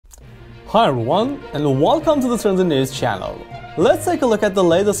Hi everyone, and welcome to the Trending News channel. Let's take a look at the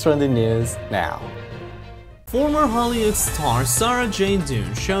latest trending news now. Former Hollywood star Jayne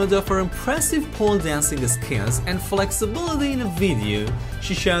Dunn showed off her impressive pole dancing skills and flexibility in a video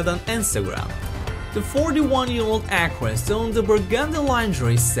she shared on Instagram. The 41-year-old actress donned a burgundy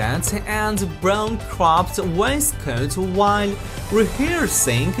lingerie set and brown cropped waistcoat while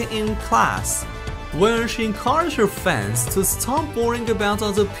rehearsing in class, where she encouraged her fans to stop worrying about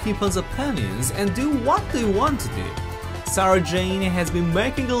other people's opinions and do what they want to do. Jayne has been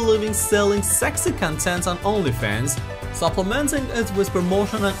making a living selling sexy content on OnlyFans, supplementing it with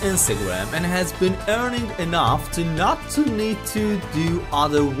promotion on Instagram, and has been earning enough to not to need to do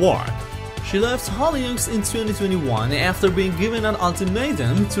other work. She left Hollywood in 2021 after being given an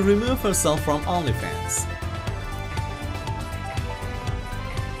ultimatum to remove herself from OnlyFans.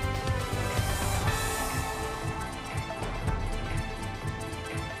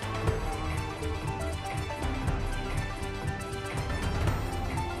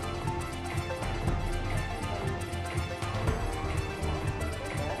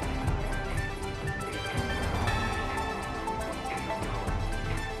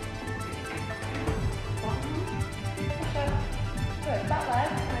 Good, back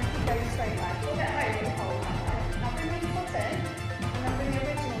leg, and then keep going straight leg. We'll get ready to hold that leg. Now bring your foot in, and then bring the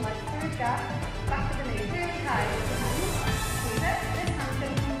original leg through the gap, back of the knee, really high with the hands. Keep it. This hand's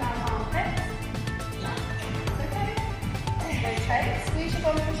going to come down armpit. It's okay. Rotate, squeeze your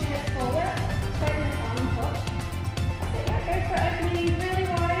bum, push your hips forward, straighten this arm and push. That's it, yeah, go for it.